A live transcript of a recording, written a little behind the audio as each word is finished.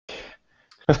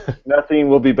Nothing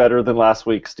will be better than last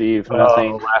week, Steve.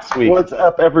 Nothing. Last week. What's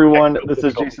up, everyone? This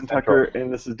is Jason Tucker,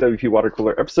 and this is WP Water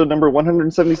Cooler, episode number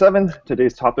 177.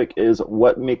 Today's topic is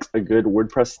what makes a good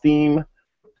WordPress theme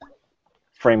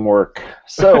framework.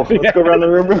 So let's go around the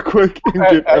room real quick and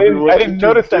give everyone. I didn't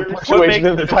notice that punctuation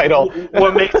in the title.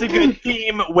 What makes a good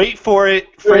theme? Wait for it.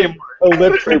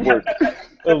 Framework. Framework.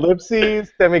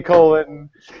 Ellipses, semicolon,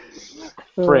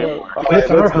 framework.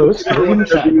 With our host, William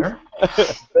Shatner.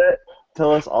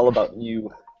 Tell us all about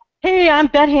you. Hey, I'm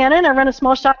Bet Hannon. I run a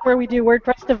small shop where we do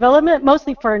WordPress development,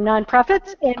 mostly for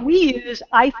nonprofits, and we use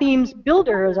iThemes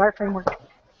Builder as our framework.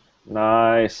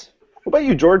 Nice. What about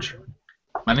you, George?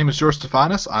 My name is George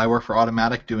Stefanis. I work for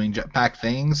Automatic doing Jetpack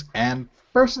things, and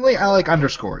personally, I like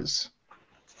underscores.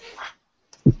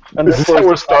 Is this how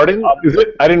we're starting? Is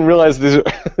it? I didn't realize this.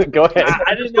 Go ahead.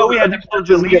 I didn't know we had to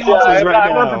delete right now.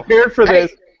 I'm not prepared for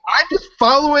this. I'm just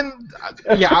following.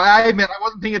 Yeah, I admit I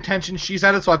wasn't paying attention. She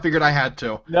said it, so I figured I had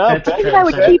to. No, I figured I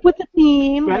would keep with the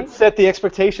theme. let's set the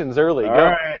expectations early. All Go.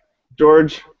 right.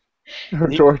 George.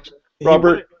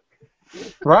 Robert.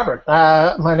 Robert.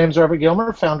 My name's Robert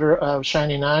Gilmer, founder of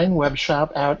Shiny9 web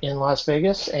shop out in Las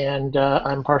Vegas, and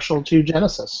I'm partial to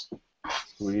Genesis.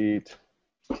 Sweet.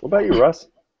 What about you, Russ?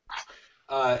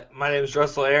 My name is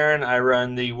Russell Aaron. I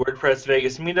run the WordPress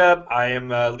Vegas meetup. I am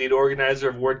lead organizer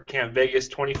of WordCamp Vegas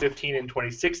 2015 and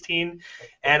 2016.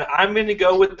 And I'm going to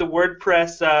go with the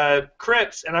WordPress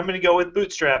Crips, and I'm going to go with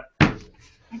Bootstrap.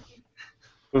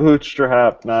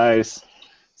 Bootstrap. Nice.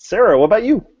 Sarah, what about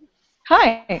you?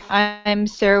 Hi, I'm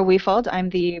Sarah Weefald. I'm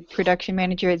the production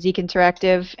manager at Zeek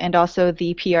Interactive and also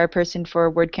the PR person for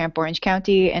WordCamp Orange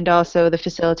County and also the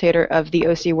facilitator of the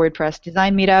OC WordPress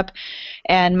Design Meetup.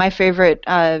 And my favorite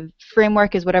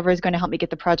framework is whatever is going to help me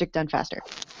get the project done faster.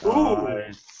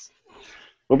 Nice.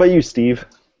 What about you, Steve?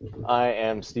 I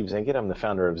am Steve Zinkett. I'm the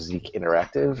founder of Zeek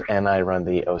Interactive, and I run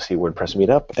the OC WordPress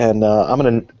Meetup. And I'm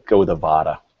going to go with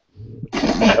Avada.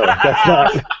 No,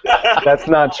 that's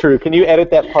not true. Can you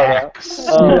edit that part out?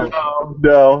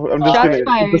 No, I'm just going to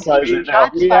fired. emphasize it now.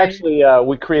 Shots We fired. actually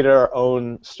we created our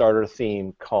own starter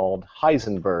theme called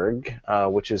Heisenberg,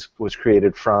 which was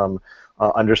created from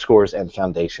underscores and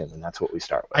foundation, and that's what we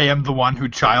start with. I am the one who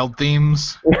child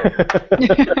themes.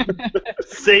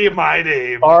 Say my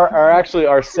name.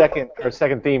 Our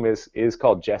second theme is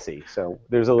called Jesse. So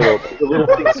there's a little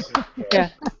Yeah.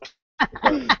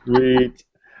 Sweet.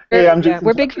 Hey, I'm Jason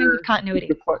We're big Tucker. fans of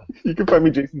continuity. You can find me,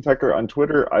 Jason Tucker, on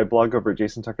Twitter. I blog over at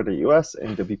jasontucker.us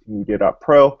and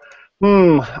wpmedia.pro.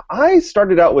 I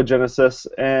started out with Genesis,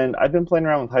 and I've been playing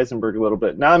around with Heisenberg a little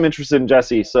bit. Now I'm interested in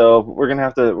Jesse, so we're gonna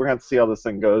have to see how this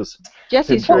thing goes.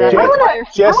 Jesse's Well, forever. I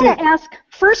want to ask,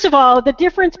 first of all, the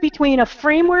difference between a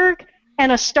framework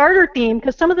and a starter theme,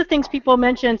 because some of the things people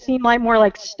mentioned seem like more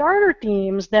like starter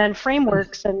themes than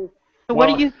frameworks. And so what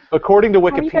do you? According to How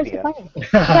are you guys Wikipedia. defining?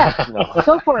 Yeah,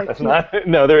 go for it. That's not,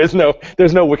 no, there's no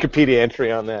Wikipedia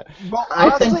entry on that. Well, I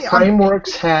honestly, think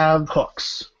frameworks have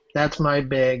hooks. That's my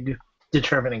big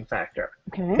determining factor.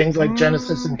 Okay. Things like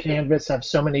Genesis and Canvas have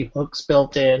so many hooks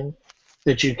built in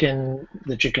that you can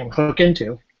hook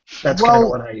into. That's kind of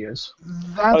what I use.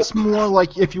 That's more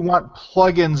like if you want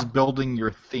plugins building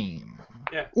your theme,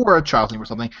 or a child theme or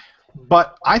something.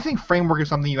 But I think framework is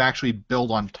something you actually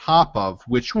build on top of,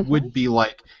 which would be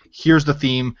like, here's the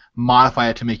theme, modify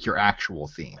it to make your actual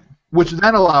theme, which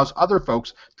then allows other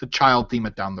folks to child theme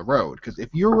it down the road. Because if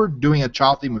you were doing a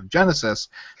child theme of Genesis,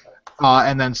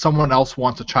 and then someone else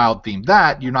wants a child theme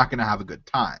that, you're not going to have a good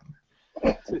time.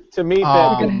 To me,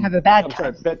 You're going to have a bad I'm time.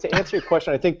 sorry, but to answer your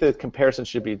question, I think the comparison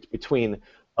should be between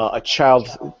a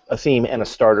theme and a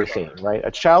starter theme, right?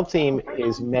 A child theme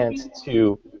is meant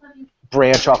to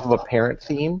branch off of a parent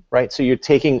theme, right? So you're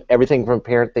taking everything from a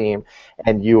parent theme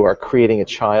and you are creating a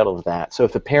child of that. So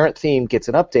if the parent theme gets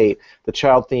an update, the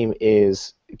child theme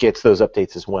gets those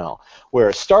updates as well. Where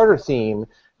a starter theme,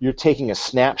 you're taking a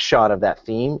snapshot of that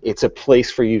theme. It's a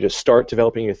place for you to start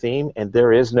developing your theme, and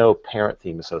there is no parent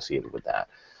theme associated with that.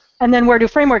 And then where do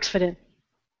frameworks fit in?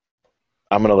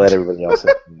 I'm going to let everybody else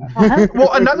in.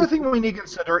 Well, another thing we need to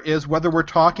consider is whether we're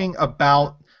talking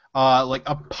about like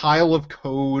a pile of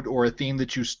code or a theme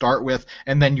that you start with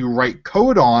and then you write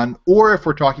code on, or if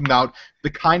we're talking about the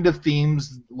kind of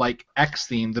themes like X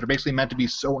theme that are basically meant to be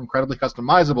so incredibly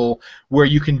customizable where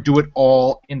you can do it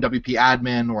all in WP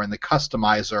admin or in the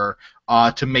customizer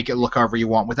to make it look however you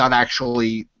want without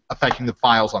actually affecting the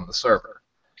files on the server.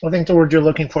 I think the word you're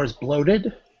looking for is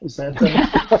bloated. Is that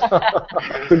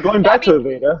So going back to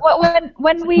Avada. Well,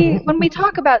 when we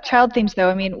talk about child themes, though,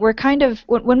 I mean, we're kind of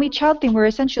when we child theme, we're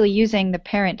essentially using the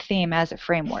parent theme as a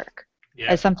framework.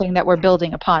 as something that we're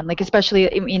building upon. Like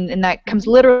especially, I mean, and that comes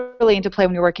literally into play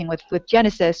when you're working with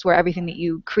Genesis, where everything that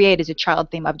you create is a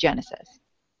child theme of Genesis.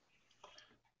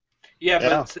 Yeah,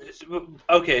 but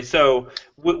okay, so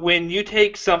when you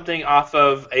take something off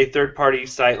of a third-party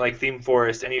site like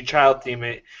ThemeForest and you child theme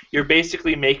it, you're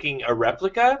basically making a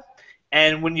replica.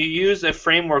 And when you use a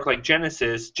framework like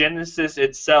Genesis, Genesis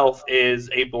itself is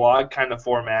a blog kind of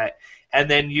format, and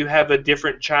then you have a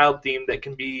different child theme that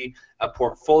can be a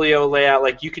portfolio layout.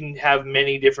 Like you can have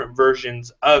many different versions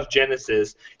of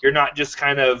Genesis. You're not just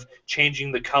kind of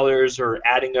changing the colors or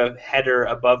adding a header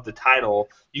above the title.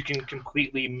 You can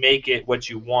completely make it what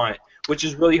you want, which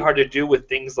is really hard to do with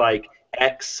things like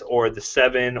X or the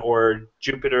 7 or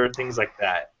Jupyter, things like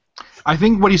that. I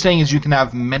think what he's saying is you can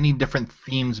have many different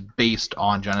themes based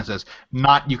on Genesis,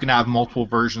 not you can have multiple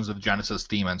versions of Genesis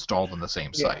theme installed on the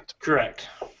same site. Correct.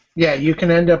 Yeah, you can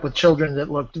end up with children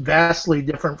that look vastly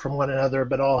different from one another,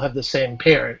 but all have the same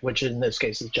parent, which in this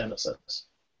case is Genesis.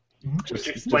 Which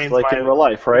explains just like in real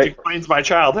life, right? Which explains my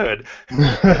childhood.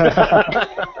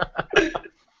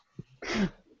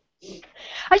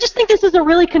 I just think this is a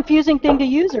really confusing thing to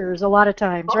users a lot of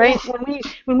times, right?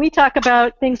 When we talk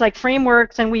about things like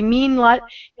frameworks and we mean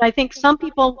I think some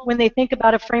people when they think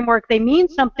about a framework they mean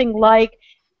something like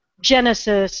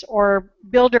Genesis or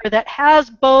Builder that has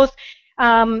both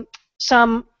some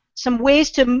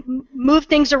ways to move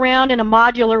things around in a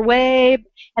modular way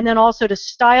and then also to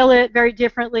style it very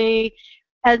differently.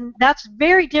 And that's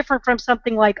very different from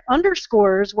something like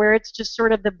Underscores, where it's just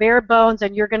sort of the bare bones,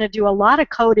 and you're going to do a lot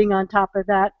of coding on top of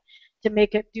that to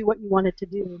make it do what you want it to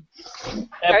do.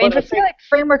 I mean, I feel like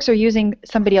frameworks are using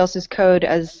somebody else's code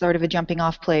as sort of a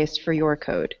jumping-off place for your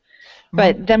code.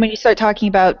 But then when you start talking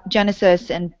about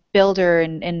Genesis and Builder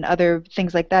and other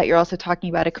things like that, you're also talking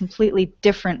about a completely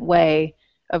different way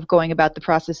of going about the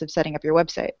process of setting up your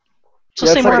website. So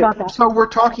say more about that. So we're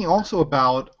talking also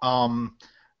about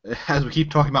as we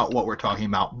keep talking about what we're talking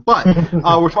about, but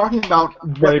we're talking about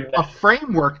a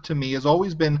framework. To me has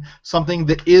always been something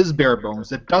that is bare bones,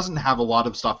 that doesn't have a lot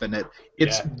of stuff in it.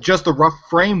 It's just a rough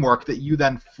framework that you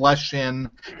then flesh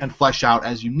in and flesh out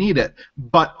as you need it.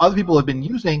 But other people have been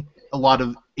using a lot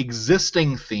of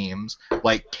existing themes,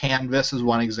 like Canvas is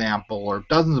one example, or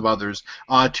dozens of others,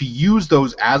 to use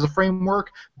those as a framework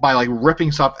by like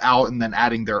ripping stuff out and then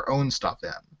adding their own stuff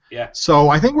in. Yeah. So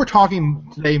I think we're talking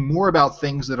today more about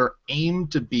things that are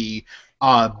aimed to be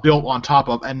built on top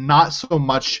of, and not so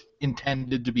much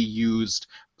intended to be used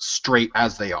straight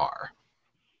as they are.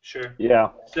 Sure. Yeah.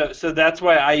 So that's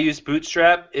why I use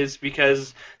Bootstrap, is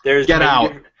because there's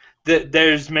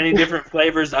there's many different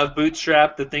flavors of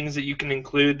Bootstrap, the things that you can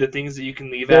include, the things that you can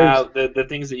leave out, the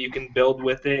things that you can build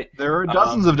with it. There are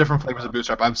dozens of different flavors of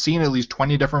Bootstrap. I've seen at least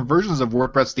 20 different versions of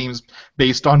WordPress themes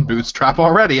based on Bootstrap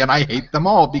already, and I hate them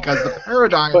all because the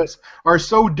paradigms are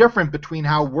so different between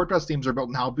how WordPress themes are built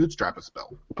and how Bootstrap is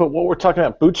built. But what we're talking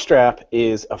about, Bootstrap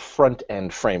is a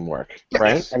front-end framework,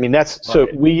 right? I mean, that's so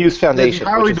we use Foundation. It's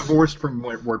entirely divorced from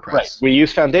WordPress. Right. We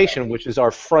use Foundation, which is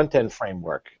our front-end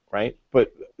framework, right?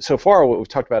 But so far, what we've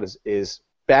talked about is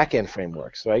back-end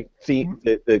frameworks, right?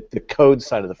 The code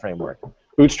side of the framework.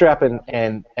 Bootstrap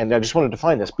and I just want to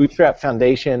define this. Bootstrap,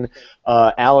 Foundation,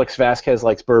 Alex Vasquez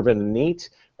likes Bourbon and Neat,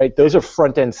 right? Those are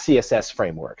front-end CSS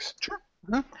frameworks. Sure.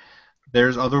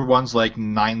 There's other ones like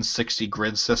 960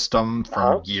 Grid System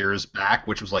from years back,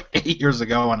 which was like 8 years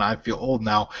ago, and I feel old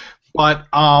now. But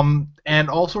and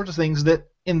all sorts of things that,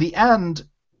 in the end,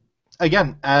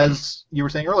 again, as you were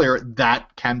saying earlier,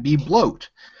 that can be bloat.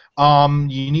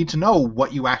 You need to know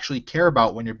what you actually care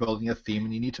about when you're building a theme,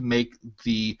 and you need to make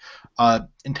the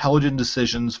intelligent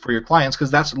decisions for your clients,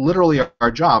 because that's literally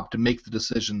our job, to make the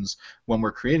decisions when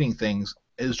we're creating things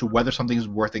as to whether something is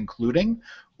worth including,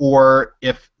 or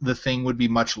if the thing would be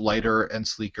much lighter and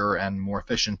sleeker and more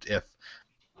efficient if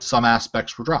some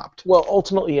aspects were dropped. Well,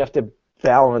 ultimately, you have to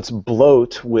balance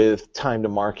bloat with time to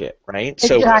market, right?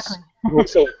 Exactly.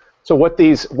 So what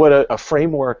a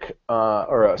framework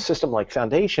or a system like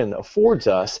Foundation affords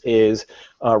us is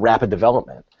rapid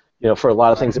development. You know, for a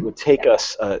lot of things it would take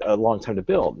us a long time to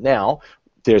build. Now,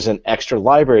 there's an extra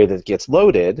library that gets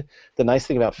loaded. The nice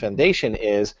thing about Foundation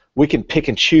is we can pick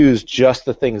and choose just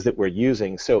the things that we're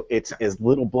using, so it's as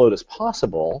little bloat as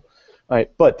possible. Right,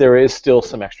 but there is still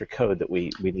some extra code that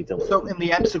we need to load. So in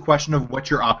the end, it's a question of what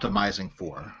you're optimizing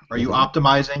for. Are you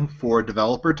optimizing for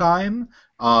developer time,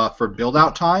 for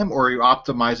build-out time, or are you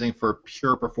optimizing for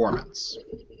pure performance?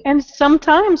 And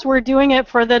sometimes we're doing it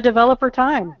for the developer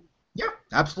time. Yeah,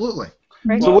 absolutely.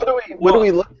 Right? So what do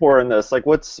we look for in this? Like,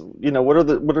 what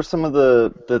are some of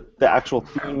the actual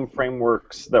theme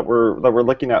frameworks that we're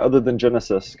looking at other than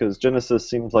Genesis? Because Genesis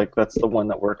seems like that's the one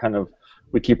that we're kind of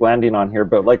we keep landing on here,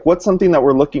 but like, what's something that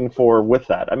we're looking for with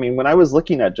that? I mean, when I was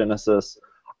looking at Genesis,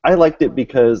 I liked it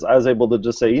because I was able to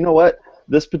just say, you know what,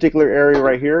 this particular area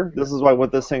right here, this is what I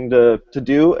want this thing to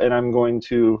do, and I'm going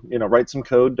to, you know, write some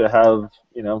code to have,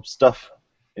 you know, stuff,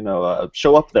 you know,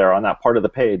 show up there on that part of the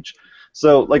page.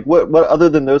 So, like, what other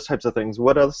than those types of things,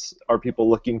 what else are people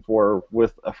looking for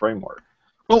with a framework?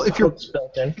 Well, if you're,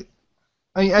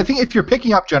 I think if you're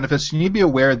picking up Genesis, you need to be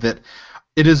aware that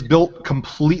it is built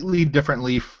completely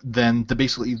differently than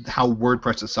basically how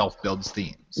WordPress itself builds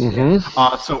themes.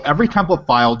 So every template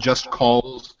file just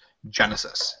calls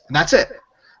Genesis, and that's it.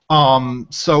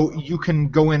 So you can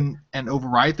go in and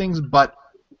override things, but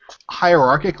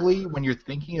hierarchically, when you're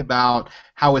thinking about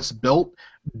how it's built,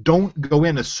 don't go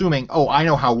in assuming, oh, I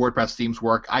know how WordPress themes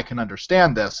work, I can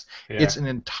understand this. Yeah. It's an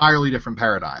entirely different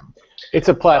paradigm. It's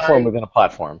a platform within a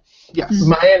platform. Yes.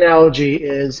 My analogy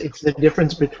is it's the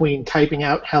difference between typing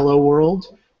out hello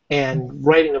world and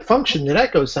writing a function that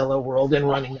echoes hello world and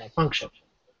running that function.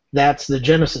 That's the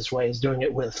Genesis way, is doing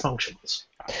it with functions.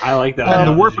 I like that.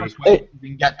 And the WordPress way, you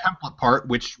can get template part,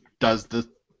 which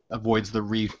avoids the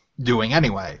redoing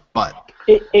anyway. But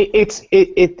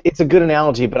it's a good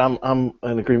analogy, but I'm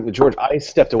in agreement with George. I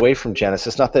stepped away from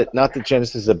Genesis. Not that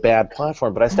Genesis is a bad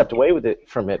platform, but I stepped away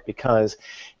from it because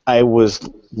I was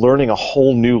learning a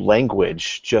whole new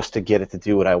language just to get it to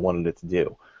do what I wanted it to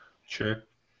do. Sure.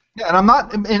 Yeah, and I'm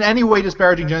not in any way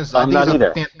disparaging Genesis. I think it's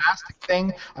a fantastic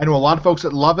thing. I know a lot of folks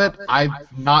that love it. I've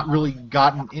not really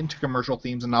gotten into commercial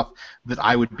themes enough that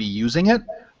I would be using it.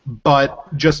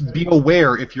 But just be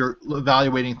aware if you're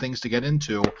evaluating things to get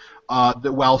into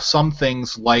that while some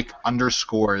things like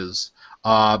underscores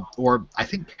or I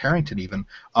think Carrington even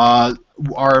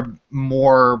are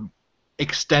more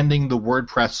extending the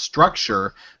WordPress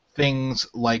structure, things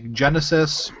like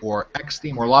Genesis or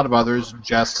Xtheme or a lot of others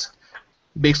just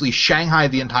basically Shanghai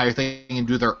the entire thing and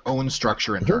do their own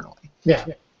structure internally. Yeah.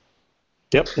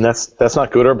 Yep, and that's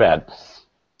not good or bad.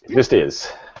 It just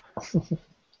is.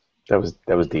 That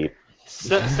was deep.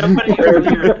 Somebody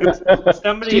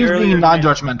earlier being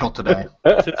non-judgmental today.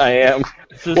 I am.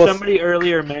 So somebody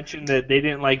earlier mentioned that they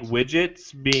didn't like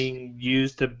widgets being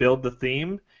used to build the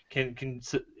theme. Can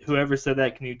whoever said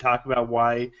that? Can you talk about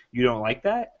why you don't like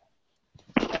that?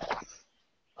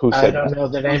 Who said I don't know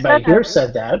that anybody here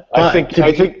said that. I think.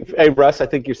 Hey, Russ, I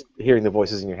think you're hearing the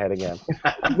voices in your head again.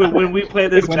 When we play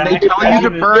this when back, they tell you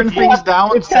to burn things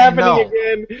down, it's happening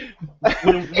again.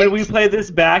 When we play this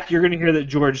back, you're going to hear that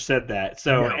George said that.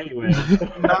 So anyway,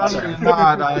 no, you're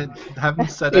not. I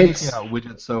haven't said anything about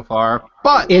widgets so far,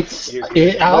 but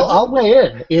I'll weigh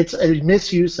in. It's a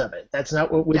misuse of it. That's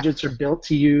not what widgets are built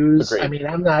to use. Agreed. I mean,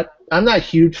 I'm not a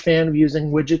huge fan of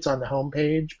using widgets on the home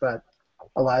page, but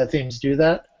a lot of themes do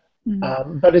that.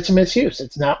 But it's a misuse.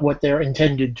 It's not what they're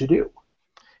intended to do.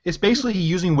 It's basically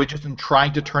using widgets and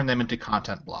trying to turn them into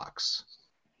content blocks.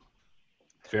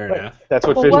 Fair enough. That's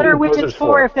what. Well, what are widgets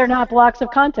for if they're not blocks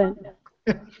of content?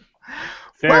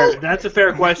 Fair. That's a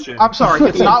fair question. I'm sorry.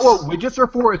 It's not what widgets are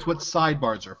for. It's what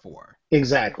sidebars are for.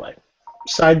 Exactly.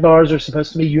 Sidebars are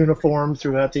supposed to be uniform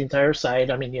throughout the entire site.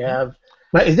 I mean, you have.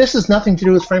 But this has nothing to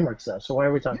do with framework stuff, so why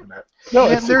are we talking about it? No,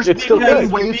 it's still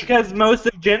good. Because most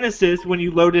of Genesis, when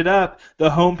you load it up, the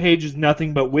home page is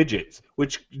nothing but widgets,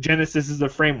 which Genesis is a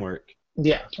framework.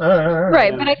 Yeah.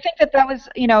 Right, but I think that was,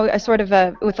 a sort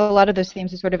of with a lot of those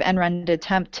themes, a sort of end-run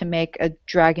attempt to make a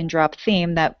drag-and-drop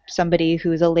theme that somebody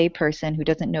who's a layperson who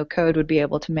doesn't know code would be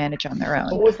able to manage on their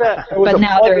own. What was that? But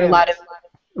now there are a lot of...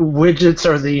 Widgets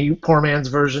are the poor man's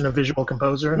version of Visual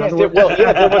Composer. In other words.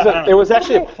 There was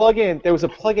actually a plugin. There was a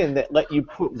plugin that let you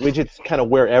put widgets kind of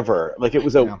wherever. Like it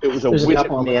was a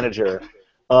widget manager,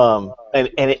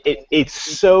 and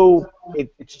it's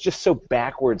just so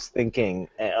backwards thinking.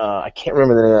 I can't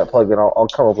remember the name of that plugin. I'll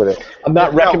come up with it. I'm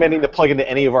not recommending the plugin to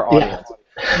any of our audience.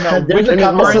 No,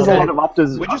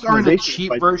 widgets aren't a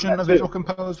cheap version of Visual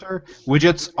Composer.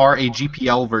 Widgets are a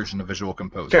GPL version of Visual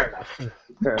Composer.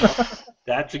 Fair enough.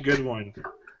 That's a good one.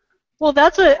 Well,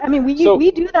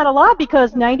 we do that a lot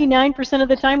because 99% of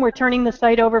the time we're turning the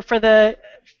site over for the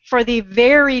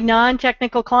very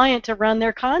non-technical client to run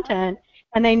their content,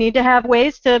 and they need to have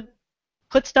ways to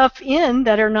put stuff in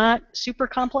that are not super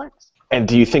complex. And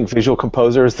do you think Visual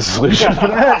Composer is the solution for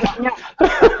that?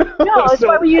 No, it's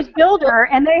why we use Builder,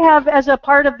 and they have, as a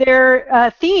part of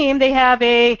their theme, they have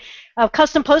a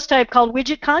custom post type called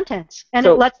widget contents, and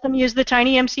it lets them use the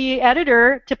TinyMC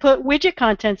editor to put widget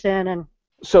contents in. And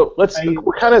so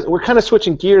we're kind of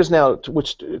switching gears now,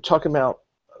 talking about,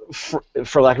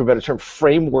 for lack of a better term,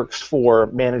 frameworks for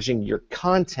managing your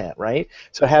content, right?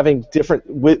 So having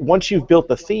once you've built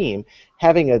the theme,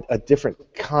 having a different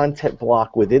content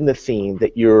block within the theme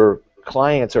that you're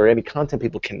clients or any content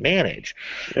people can manage.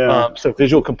 Yeah. So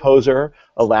Visual Composer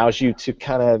allows you to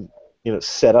kind of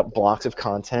set up blocks of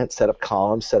content, set up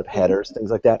columns, set up headers, things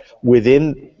like that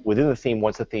within the theme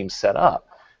once the theme's set up.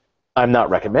 I'm not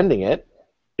recommending it.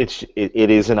 It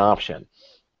is an option.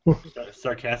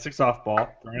 Sarcastic softball.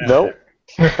 Nope.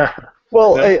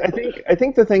 Well, I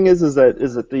think the thing is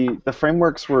that the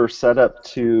frameworks were set up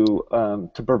to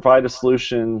provide a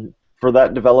solution for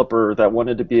that developer that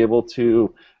wanted to be able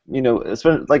to,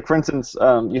 like for instance,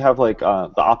 you have like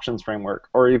the options framework,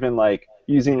 or even like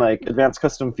using like advanced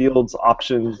custom fields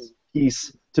options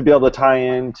piece to be able to tie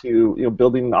into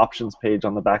building an options page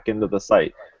on the back end of the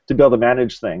site to be able to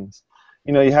manage things.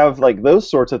 You have like those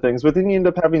sorts of things, but then you end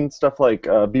up having stuff like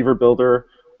Beaver Builder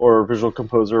or Visual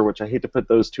Composer, which I hate to put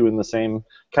those two in the same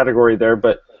category there,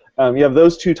 but you have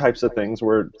those two types of things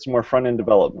where it's more front-end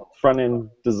development, front-end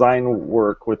design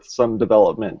work with some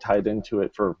development tied into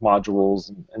it for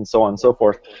modules and so on and so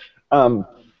forth.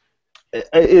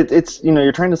 It's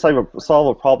you're trying to solve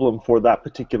a problem for that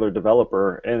particular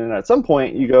developer, and then at some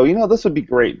point you go, this would be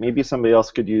great. Maybe somebody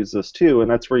else could use this too, and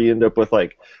that's where you end up with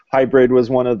like Hybrid was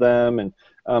one of them, and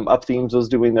UpThemes was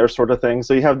doing their sort of thing.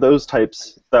 So you have those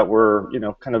types that were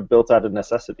kind of built out of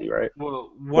necessity, right?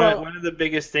 Well, one of the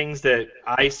biggest things that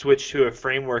I switched to a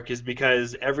framework is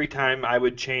because every time I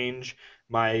would change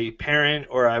my parent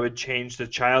or I would change the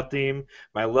child theme,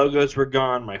 my logos were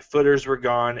gone, my footers were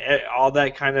gone, all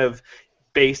that kind of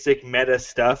basic meta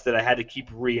stuff that I had to keep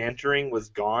re-entering was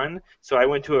gone. So I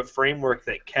went to a framework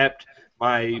that kept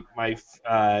my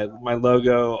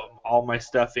logo, all my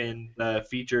stuff in the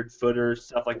featured footers,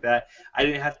 stuff like that. I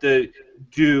didn't have to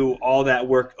do all that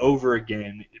work over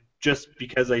again just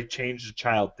because I changed the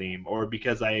child theme or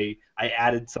because I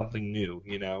added something new,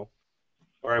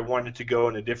 or I wanted to go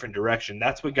in a different direction.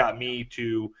 That's what got me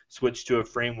to switch to a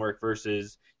framework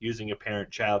versus using a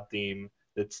parent-child theme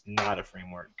that's not a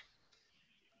framework.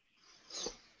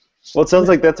 Well, it sounds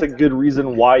like that's a good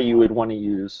reason why you would want to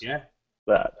use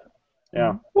that.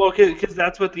 Yeah. Well, because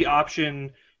that's what the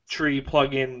option tree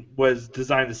plugin was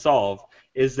designed to solve,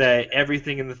 is that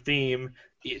everything in the theme,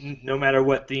 no matter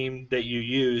what theme that you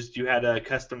used, you had a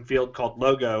custom field called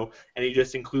logo, and you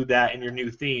just include that in your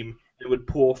new theme. It would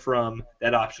pull from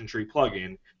that option tree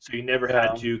plugin, so you never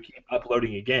had to keep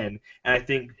uploading again. And I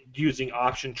think using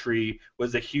option tree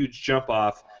was a huge jump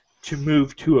off to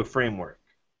move to a framework.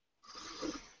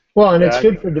 Well, and it's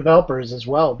good for developers as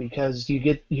well, because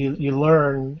you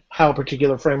learn how a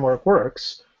particular framework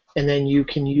works, and then you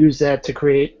can use that to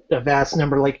create a vast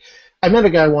number. Like, I met a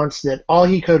guy once that all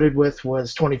he coded with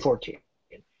was 2014,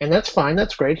 and that's fine,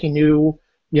 that's great. He knew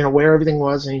where everything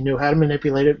was, and he knew how to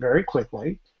manipulate it very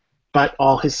quickly, but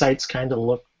all his sites kind of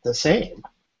looked the same.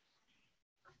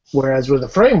 Whereas with a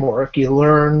framework, you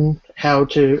learn how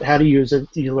to use it,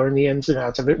 you learn the ins and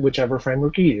outs of it, whichever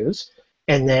framework you use,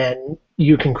 and then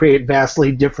you can create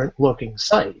vastly different looking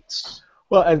sites.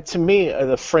 Well, and to me,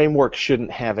 the framework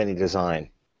shouldn't have any design.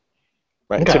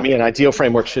 Right? Okay. To me, an ideal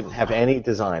framework shouldn't have any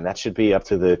design. That should be up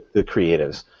to the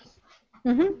creatives.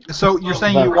 Mm-hmm. So you're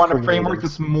saying you want a framework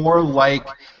that's more like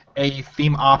a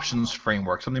theme options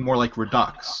framework, something more like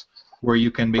Redux, where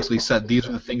you can basically set these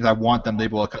are the things I want them to be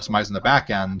able to customize in the back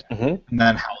end, and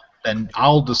then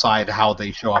I'll decide how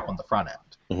they show up on the front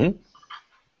end.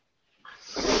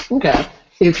 Okay.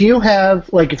 If you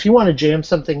want to jam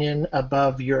something in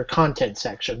above your content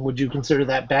section, would you consider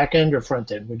that back end or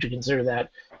front end? Would you consider that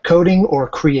coding or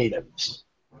creatives?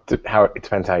 It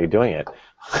depends how you're doing it.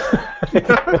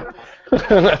 I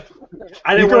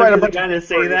didn't want to kind of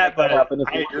say that, but I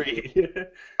agree.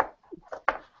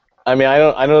 I mean,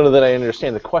 I don't know that I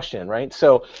understand the question, right?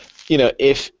 So,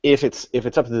 if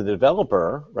it's up to the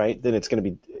developer, right, then it's going to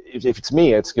be, if it's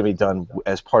me, it's going to be done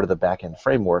as part of the back-end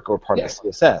framework or part of the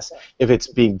CSS. If it's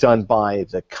being done by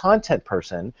the content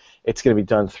person, it's going to be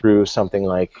done through something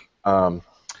like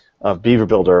Beaver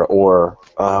Builder or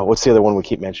what's the other one we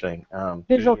keep mentioning?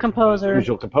 Visual Composer.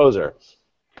 Visual Composer.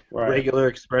 Right. Regular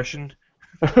expression.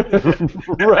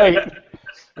 Right.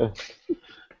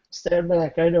 Stand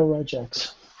back. I know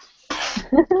regex.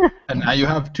 And now you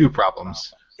have two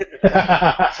problems.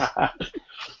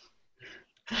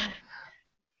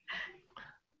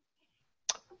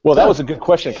 Well, that was a good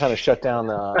question. It kind of shut down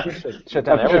everything.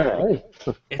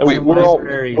 Wait,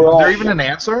 is there even an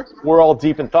answer? We're all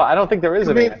deep in thought. I don't think there is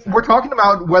an answer. We're talking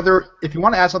about whether, if you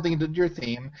want to add something into your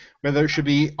theme, whether it should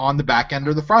be on the back end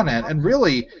or the front end. And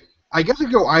really, I guess it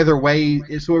could go either way,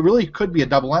 so it really could be a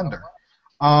double-ender.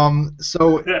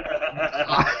 So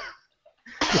the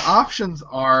options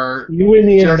are... You win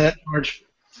the internet, George.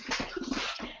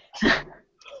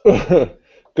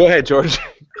 Go ahead, George.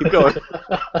 Keep going.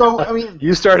 So, I mean,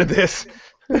 You started this.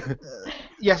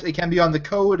 yes, it can be on the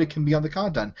code, it can be on the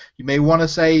content. You may want to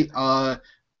say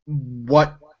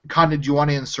what content you want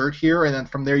to insert here, and then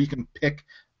from there you can pick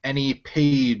any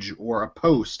page or a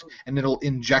post, and it'll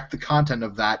inject the content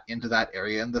of that into that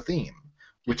area in the theme.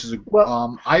 Which is,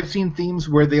 I've seen themes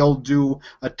where they'll do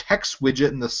a text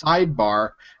widget in the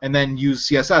sidebar and then use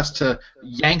CSS to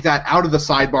yank that out of the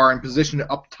sidebar and position it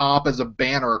up top as a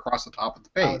banner across the top of the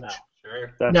page. Oh, no.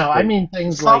 Sure. No, I mean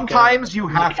things Sometimes you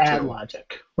have ad to.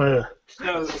 logic. So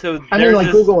I mean, like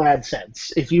this, Google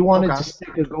AdSense. If you wanted Okay. to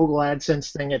stick a Google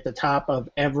AdSense thing at the top of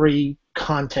every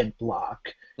content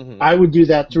block, Mhm. I would do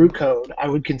that through code. I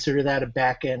would consider that a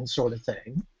back-end sort of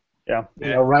thing. Yeah. You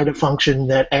know, write a function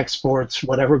that exports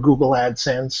whatever Google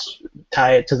AdSense,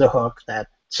 tie it to the hook.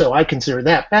 So I consider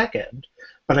that back-end,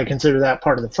 but I consider that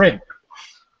part of the framework.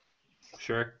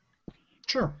 Sure.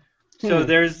 Sure. So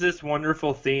there's this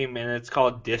wonderful theme, and it's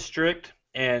called District.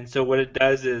 And so what it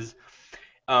does is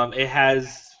it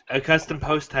has a custom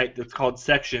post type that's called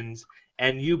Sections,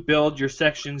 and you build your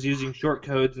sections using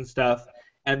shortcodes and stuff,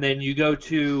 and then you go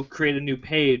to create a new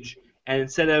page, and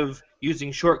instead of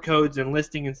using shortcodes and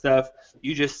listing and stuff,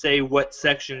 you just say what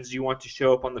sections you want to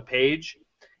show up on the page.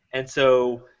 And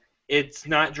so it's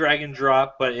not drag and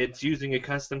drop, but it's using a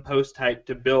custom post type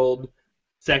to build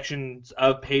sections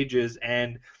of pages,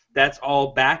 and that's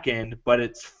all back end, but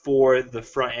it's for the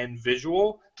front end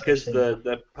visual because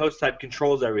the post type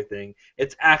controls everything.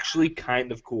 It's actually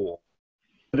kind of cool.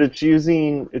 But it's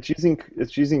using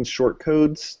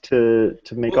shortcodes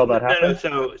to make all that happen.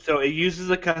 No. So it uses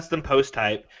a custom post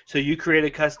type. So you create a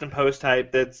custom post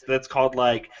type that's called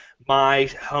like my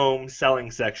home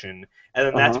selling section, and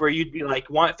then that's where you'd be like,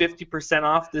 want 50%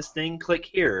 off this thing? Click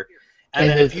here. And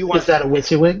then if you want, is that a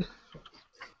WYSIWYG?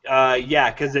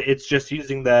 Yeah, because it's just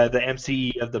using the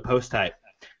MCE of the post type.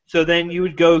 So then you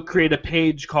would go create a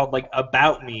page called like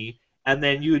About Me, and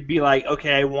then you would be like,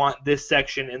 okay, I want this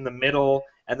section in the middle,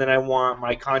 and then I want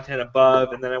my content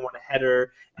above, and then I want a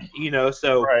header,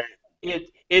 so Right.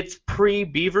 it's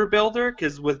pre-Beaver Builder,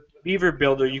 because with Beaver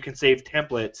Builder you can save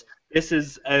templates. This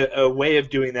is a way of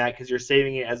doing that because you're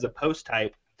saving it as a post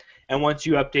type, and once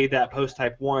you update that post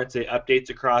type once, it updates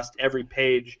across every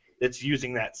page that's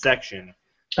using that section.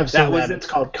 I've seen that. It's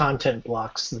called Content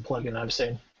Blocks, the plugin I've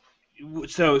seen.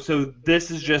 So this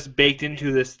is just baked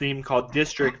into this theme called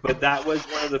District, but that was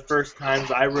one of the first times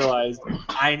I realized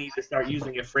I need to start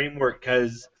using a framework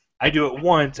because I do it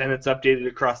once and it's updated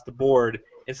across the board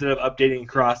instead of updating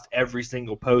across every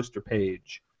single post or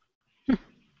page.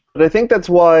 But I think that's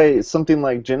why something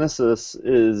like Genesis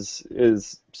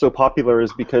is so popular,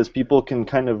 is because people can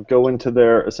kind of go into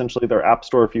essentially their app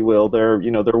store, if you will, their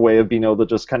way of being able to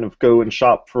just kind of go and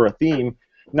shop for a theme,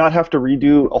 not have to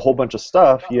redo a whole bunch of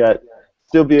stuff, yet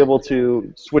still be able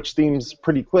to switch themes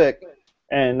pretty quick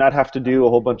and not have to do a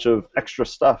whole bunch of extra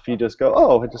stuff. You just go,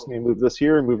 oh, I just need to move this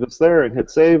here and move this there and hit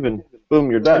save, and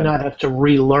boom, you're done. And not have to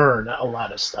relearn a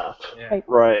lot of stuff. Yeah.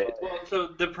 Right. Well, so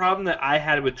the problem that I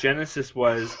had with Genesis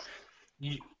was,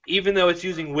 even though it's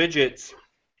using widgets,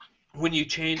 when you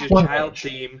change a child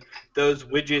theme, those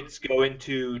widgets go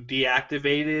into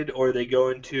deactivated, or they go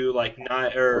into like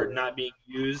not being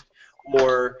used,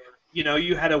 or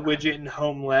you had a widget in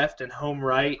home left and home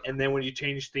right, and then when you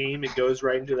change theme, it goes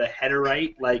right into the header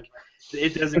right. Like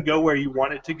it doesn't go where you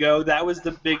want it to go. That's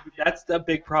the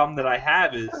big problem that I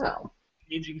have, is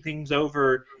changing things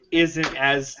over isn't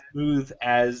as smooth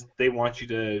as they want you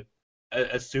to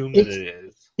assume that it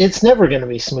is. It's never going to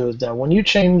be smooth, though. When you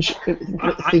change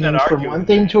themes from one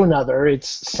theme to another,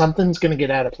 something's going to get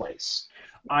out of place.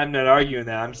 I'm not arguing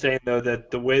that. I'm saying, though,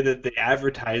 that the way that they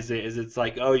advertise it is it's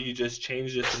like, oh, you just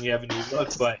changed this and you have a new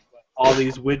look, but all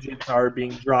these widgets are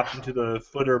being dropped into the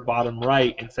footer bottom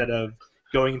right instead of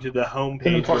going to the home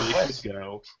page where they should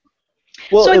go.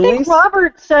 Well, so I think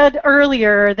Robert said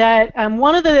earlier that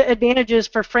one of the advantages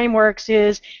for frameworks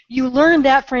is you learn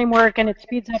that framework and it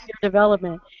speeds up your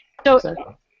development. So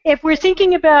if we're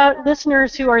thinking about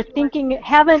listeners who are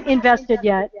haven't invested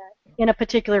yet in a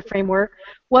particular framework,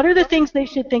 what are the things they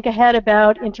should think ahead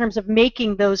about in terms of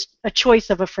making those a choice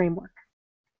of a framework?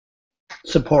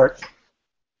 Support.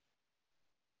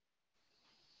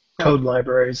 Code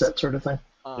libraries, that sort of thing.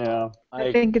 Yeah.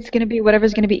 I think it's going to be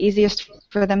whatever's going to be easiest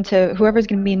for them whoever's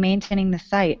going to be maintaining the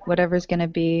site, whatever's going to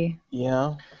be.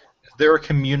 Yeah. Is there a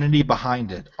community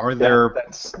behind it? Are there,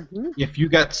 if you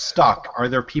get stuck, are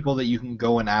there people that you can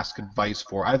go and ask advice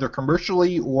for, either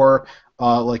commercially or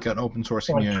like an open source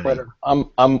community?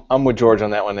 I'm with George on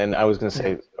that one, and I was going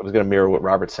to mirror what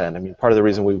Robert said. I mean, part of the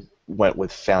reason went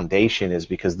with Foundation is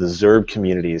because the Zerb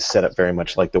community is set up very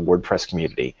much like the WordPress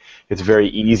community. It's very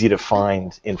easy to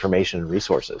find information and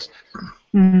resources.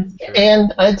 Mhm.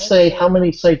 And I'd say how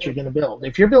many sites you're going to build.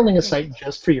 If you're building a site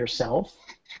just for yourself,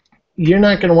 you're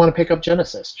not going to want to pick up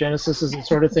Genesis. Genesis is the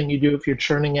sort of thing you do if you're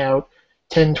churning out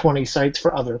 10, 20 sites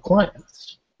for other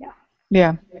clients.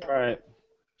 Yeah. Right.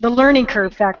 The learning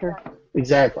curve factor.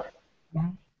 Exactly.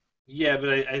 Yeah, but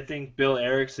I think Bill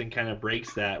Erickson kind of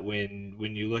breaks that when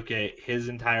you look at his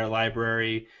entire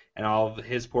library and all of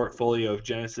his portfolio of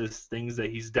Genesis things that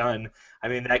he's done. I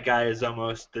mean, that guy is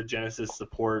almost the Genesis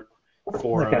support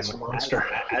for That guy's a monster.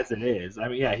 as it is. I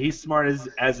mean, yeah, he's smart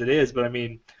as it is, but I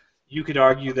mean, you could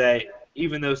argue that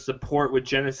even though support with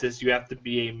Genesis you have to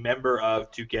be a member of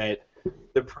to get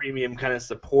the premium kind of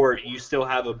support, you still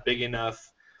have a big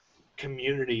enough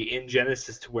community in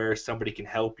Genesis to where somebody can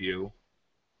help you.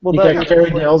 Well, You that, got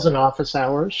Carrie Dell's in office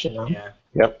hours, you know. Yeah.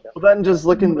 Yep. well, then just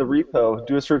look in the repo.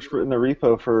 Do a search in the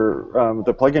repo for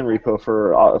the plugin repo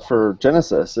for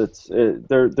Genesis.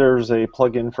 There's a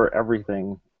plugin for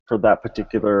everything for that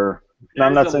particular. Now,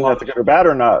 I'm not saying that's good or bad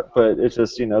or not, but it's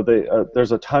just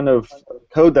there's a ton of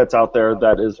code that's out there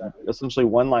that is essentially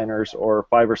one-liners or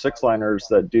 5 or 6-liners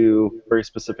that do very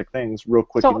specific things real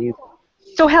quick and easy.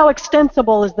 So how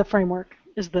extensible is the framework?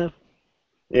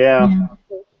 Yeah.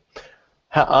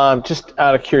 Just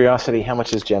out of curiosity, how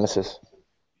much is Genesis?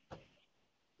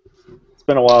 It's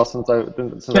been a while since I've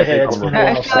paid It's for been it.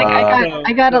 a I feel like So-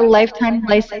 I got a lifetime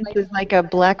license as like a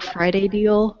Black Friday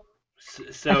deal.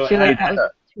 So I feel like that was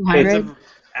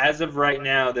as 200. of right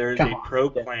now, there's Come a on. pro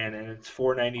plan, and it's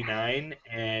 $4.99,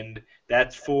 and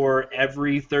that's for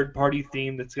every third-party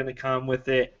theme that's going to come with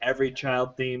it, every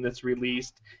child theme that's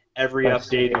released, every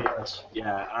updated.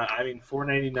 Yeah, I mean,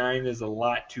 $4.99 is a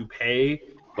lot to pay,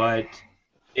 but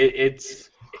it's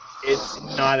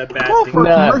not a bad Well, thing. for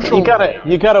No, commercial- you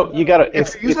gotta.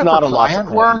 It's If you use it not for a lot to client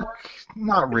pay. work,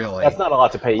 not really. That's not a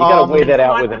lot to pay. You gotta weigh that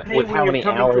out with Hey, with when how you're many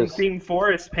coming hours. From Theme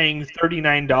Forest, paying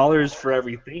 $39 for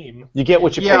every theme. You get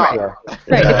what you Yeah. pay for. Right, if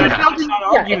you're I'm building, not yeah,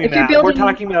 arguing if you're that. building, We're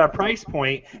talking about a price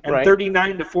point, and Right.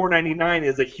 $39 to $4.99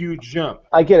 is a huge jump.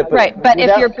 I get it, but right, but if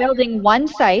without- you're building one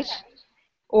site,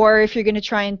 or if you're going to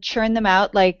try and churn them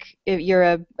out, like if you're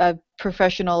a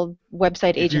professional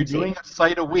website If you're agency. doing a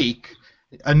site a week,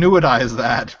 annuitize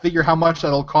that. Figure how much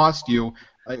that'll cost you.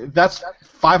 That's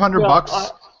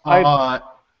 $500.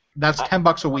 That's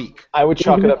 $10 a week. I would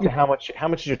chalk it up to how much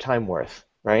is your time worth,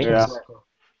 right? Yeah.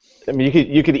 I mean,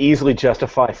 you could easily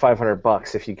justify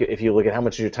 $500 if you look at how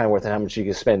much is your time worth and how much you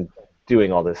can spend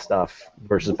doing all this stuff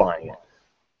versus buying it.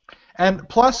 And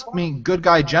plus, I mean, good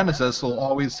guy Genesis will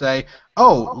always say,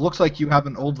 "Oh, looks like you have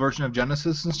an old version of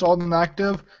Genesis installed and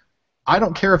active. I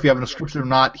don't care if you have a subscription or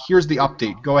not. Here's the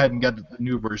update. Go ahead and get the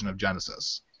new version of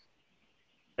Genesis."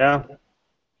 Yeah.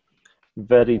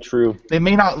 Very true. They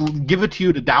may not give it to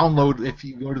you to download if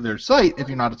you go to their site if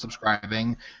you're not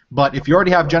subscribing, but if you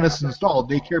already have Genesis installed,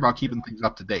 they care about keeping things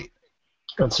up to date.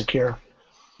 And secure.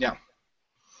 Yeah.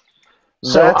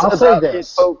 So That's I'll say about it,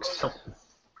 this. folks.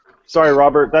 Sorry,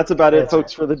 Robert. That's about it,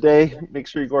 folks, for the day. Make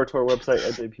sure you go to our website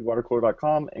at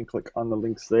jpwatercooler.com and click on the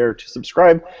links there to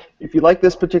subscribe. If you like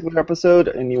this particular episode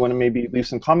and you want to maybe leave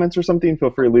some comments or something, feel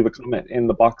free to leave a comment in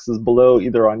the boxes below,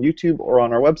 either on YouTube or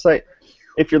on our website.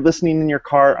 If you're listening in your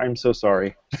car, I'm so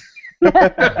sorry.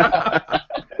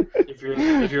 If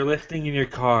you're listening in your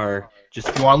car, just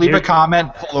If you want to leave a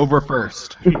comment, pull over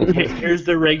first. Here's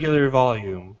the regular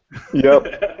volume.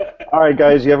 Yep. All right,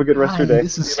 guys. You have a good rest of your day.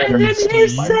 This is And then you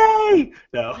say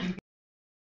no.